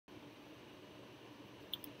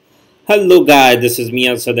Hello guys, this is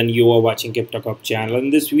Mia Sad and you are watching CryptoCop channel. In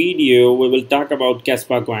this video, we will talk about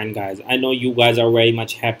Kaspa coin, guys. I know you guys are very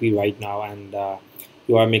much happy right now and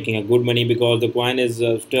you are making a good money because the coin is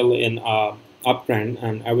still in uptrend,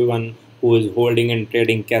 and everyone who is holding and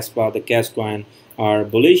trading Kaspa, the Kas coin, are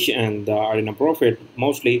bullish and are in a profit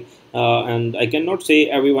mostly. And I cannot say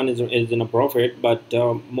everyone is in a profit, but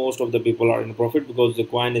most of the people are in a profit because the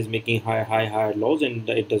coin is making higher lows and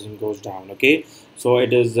it doesn't goes down. Okay, so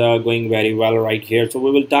it is going very well right here. So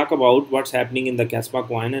we will talk about what's happening in the Kaspa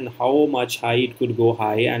coin and how much high it could go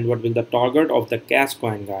high and what will the target of the Kas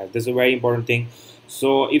coin, guys. This is a very important thing.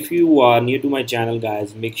 So if you are new to my channel,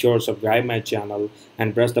 guys, make sure subscribe my channel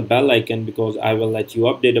and press the bell icon because I will let you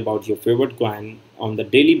update about your favorite coin on the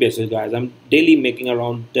daily basis, guys. I'm daily making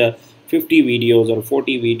around 50 videos or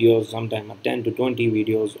 40 videos, sometimes 10 to 20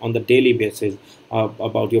 videos on the daily basis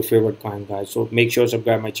about your favorite coin, guys. So make sure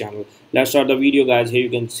subscribe my channel. Let's start the video, guys. Here you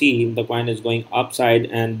can see the coin is going upside,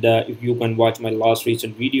 and if you can watch my last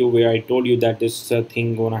recent video where I told you that this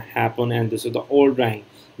thing gonna happen, and this is the old line,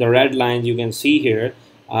 the red lines you can see here.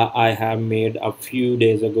 I have made a few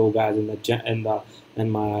days ago, guys, in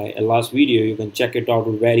my last video. You can check it out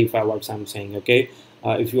to verify what I'm saying. Okay,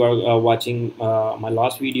 if you are watching my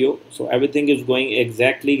last video, so everything is going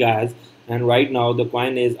exactly, guys. And right now the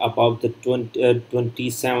coin is above the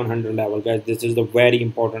 2700 level, guys. This is the very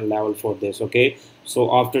important level for this. Okay,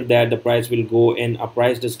 so after that the price will go in a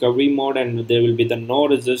price discovery mode and there will be the no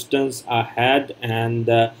resistance ahead, and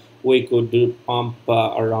we could do pump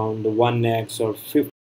around 1x or 50